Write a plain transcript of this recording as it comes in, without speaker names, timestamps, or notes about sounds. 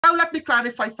Now let me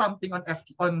clarify something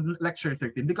on lecture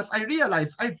 13 because I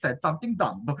realized I'd said something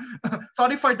dumb.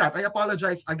 Sorry for that. I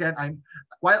apologize again.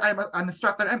 While I'm an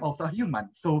instructor, I'm also a human.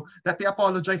 So let me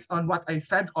apologize on what I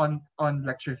said on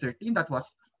lecture 13. That was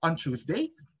on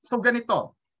Tuesday. So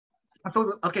ganito.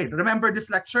 So, okay, remember this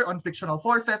lecture on frictional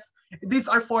forces. These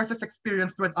are forces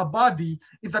experienced when a body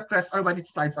is at rest or when it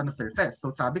slides on a surface.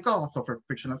 So sabi ko, so for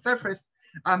frictional surface,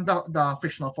 the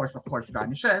frictional force of course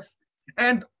vanishes.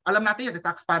 And alam natin it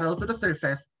acts parallel to the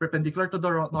surface, perpendicular to the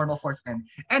normal force and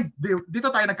dito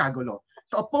tayo nagkagulo.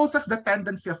 So opposes the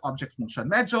tendency of object's motion.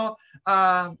 Medyo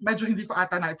hindi ko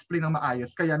ata na-explain ng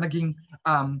maayos, kaya naging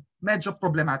medyo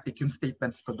problematic yung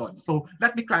statements ko doon. So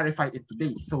let me clarify it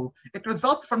today. So it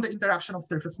results from the interaction of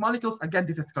surface molecules. Again,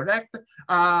 this is correct.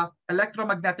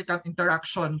 Electromagnetic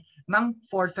interaction ng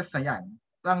forces na yan,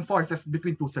 ng forces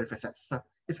between two surfaces.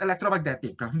 It's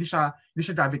electromagnetic, hindi siya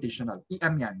gravitational.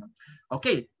 EM yan.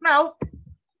 Okay, now,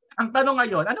 ang tanong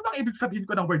ngayon, ano bang ibig sabihin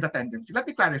ko ng word the tendency? Let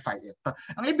me clarify it.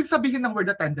 Ang ibig sabihin ng word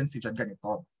the tendency dyan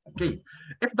ganito. Okay,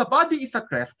 if the body is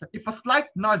at rest, if a slight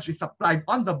nudge is applied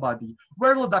on the body,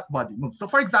 where will that body move?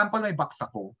 So for example, may box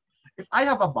ako. If I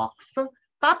have a box,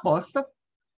 tapos,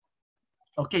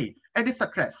 okay, and it's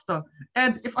at rest.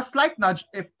 And if a slight nudge,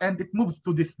 and it moves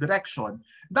to this direction,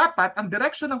 dapat ang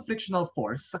direction ng frictional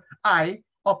force ay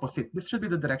opposite. This should be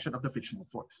the direction of the frictional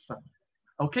force.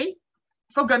 Okay?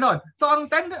 So ganon. So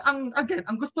again,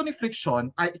 ang gusto ni friction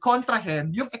ay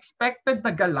kontrahen yung expected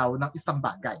na galaw ng isang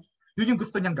bagay. Yun yung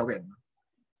gusto niyang gawin.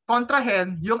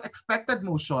 Kontrahen yung expected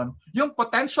motion, yung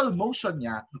potential motion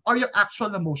niya, or yung actual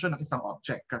na motion ng isang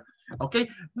object. Okay?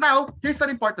 Now, here's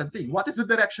an important thing. What is the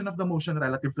direction of the motion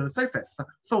relative to the surface?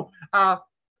 So,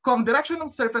 kung direction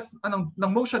ng surface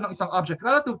ng motion ng isang object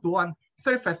relative to one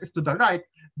surface is to the right,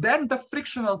 then the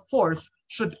frictional force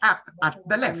should act at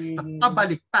the left,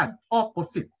 kabaliktad,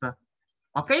 opposite.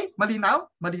 Okay? Malinaw?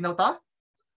 Malinaw to?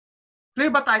 Clear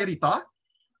ba tayo rito?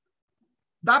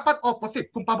 Dapat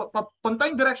opposite. Kung papunta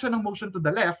yung direction ng motion to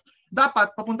the left,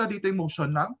 dapat papunta dito yung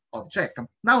motion ng object.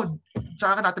 Now,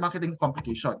 tsaka natin makita yung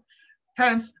complication.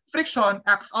 Hence, friction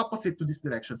acts opposite to these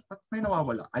directions. But may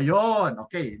nawawala. Ayun,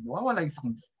 okay. Nawawala yung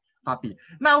isang copy.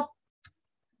 Now,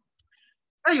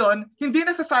 ngayon, hindi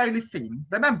necessarily same.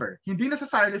 Remember, hindi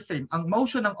necessarily same ang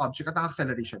motion ng object at ang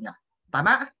acceleration niya.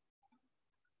 Tama?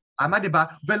 Tama, di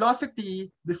ba? Velocity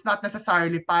is not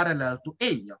necessarily parallel to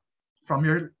A from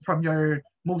your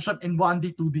motion in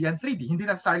 1D, 2D, and 3D. Hindi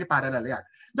necessarily parallel yan.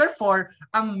 Therefore,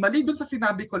 ang mali dun sa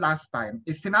sinabi ko last time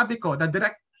is sinabi ko na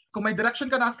kung may direction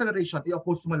ka ng acceleration,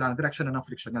 i-oppose mo lang direction na ng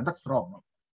friction yan. That's wrong.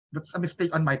 That's a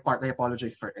mistake on my part. I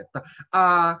apologize for it.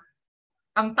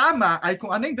 Ang tama ay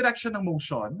kung ano yung direction ng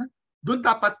motion, doon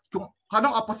dapat, kung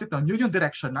anong opposite nun, yun yung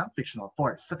direction ng frictional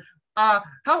force.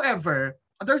 However,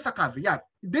 there's a caveat.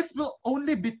 This will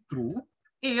only be true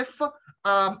if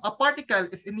a particle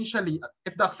is initially,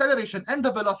 if the acceleration and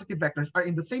the velocity vectors are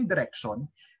in the same direction,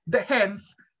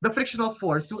 hence, the frictional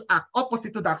force will act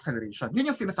opposite to the acceleration.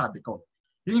 Yun yung sinasabi ko.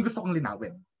 Yun yung gusto kong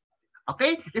linawin.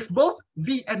 Okay? If both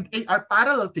V and A are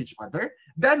parallel to each other,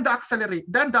 then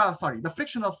the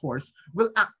frictional force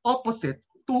will act opposite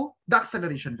to the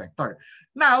acceleration vector.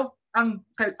 Now, ang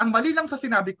mali lang sa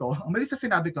sinabi ko,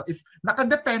 is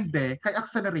nakadepende kay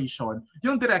acceleration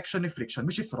yung direction ni friction,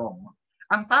 which is wrong.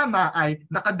 Ang tama ay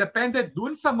nakadepende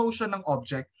dun sa motion ng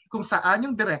object kung saan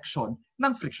yung direction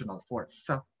ng frictional force.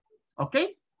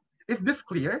 Okay? Is this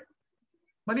clear?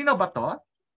 Malinaw ba to?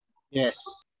 Yes.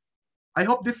 I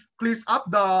hope this clears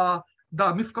up the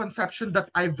misconception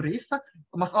that I've raised.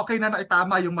 Mas okay na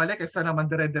naitama yung mali kaysa naman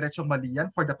dire-diretsong mali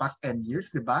yan for the past 10 years,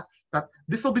 di ba? That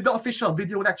this will be the official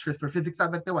video lectures for Physics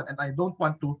 71 and I don't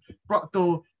want to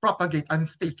propagate a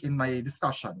mistake in my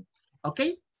discussion.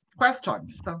 Okay?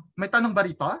 Questions? May tanong ba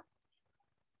rito?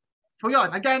 So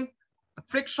yun, again,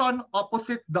 friction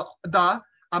opposite the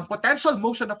potential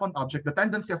motion of an object, the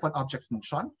tendency of an object's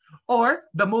motion, or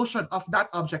the motion of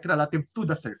that object relative to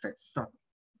the surface.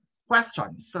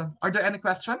 Questions? Are there any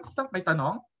questions? May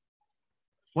tanong?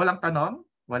 Walang tanong?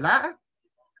 Wala?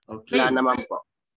 Okay. Wala naman po.